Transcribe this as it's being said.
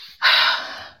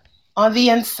On the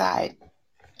inside.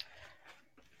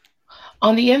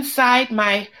 On the inside,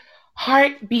 my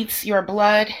heart beats your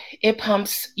blood. It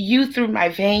pumps you through my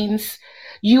veins.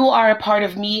 You are a part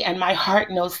of me, and my heart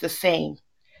knows the same.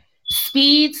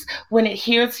 Speeds when it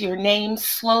hears your name,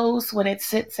 slows when it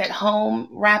sits at home,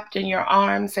 wrapped in your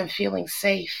arms and feeling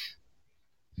safe.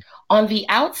 On the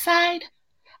outside,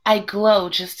 I glow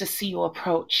just to see you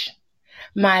approach.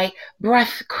 My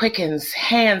breath quickens,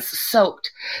 hands soaked,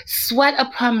 sweat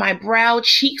upon my brow,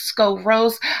 cheeks go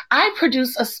rose. I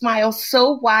produce a smile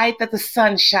so wide that the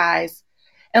sun shines.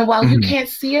 And while you Mhm. can't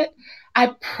see it, I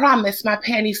promise my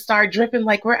panties start dripping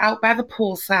like we're out by the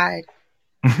poolside.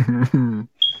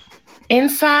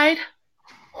 Inside,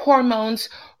 hormones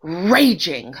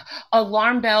raging,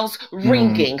 alarm bells Mm.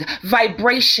 ringing,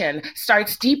 vibration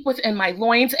starts deep within my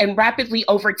loins and rapidly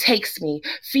overtakes me.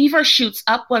 Fever shoots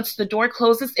up once the door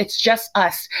closes. It's just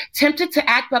us. Tempted to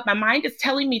act, but my mind is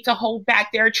telling me to hold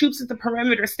back. There are troops at the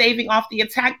perimeter staving off the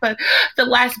attack, but the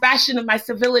last bastion of my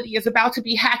civility is about to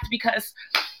be hacked because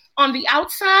on the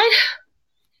outside,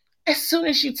 as soon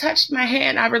as you touched my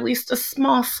hand, I released a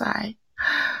small sigh.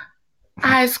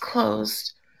 Eyes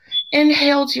closed,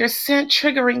 inhaled your scent,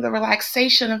 triggering the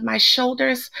relaxation of my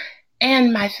shoulders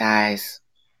and my thighs.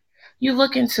 You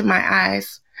look into my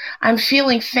eyes. I'm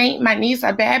feeling faint. My knees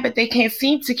are bad, but they can't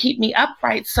seem to keep me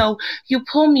upright. So you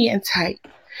pull me in tight,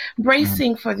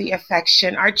 bracing for the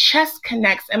affection. Our chest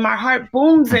connects and my heart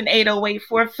booms in 808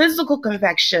 for a physical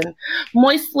convection.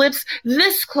 Moist lips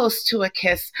this close to a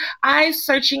kiss. Eyes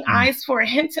searching eyes for a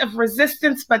hint of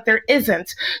resistance, but there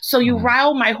isn't. So you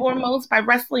rile my hormones by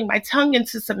wrestling my tongue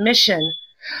into submission.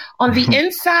 On the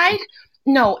inside,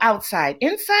 no, outside.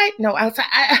 Inside? No, outside.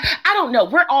 I don't know.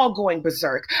 We're all going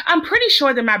berserk. I'm pretty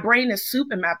sure that my brain is soup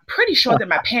and I'm pretty sure that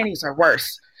my panties are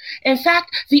worse. In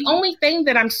fact, the only thing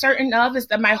that I'm certain of is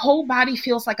that my whole body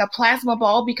feels like a plasma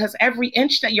ball because every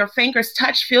inch that your fingers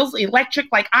touch feels electric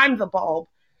like I'm the bulb.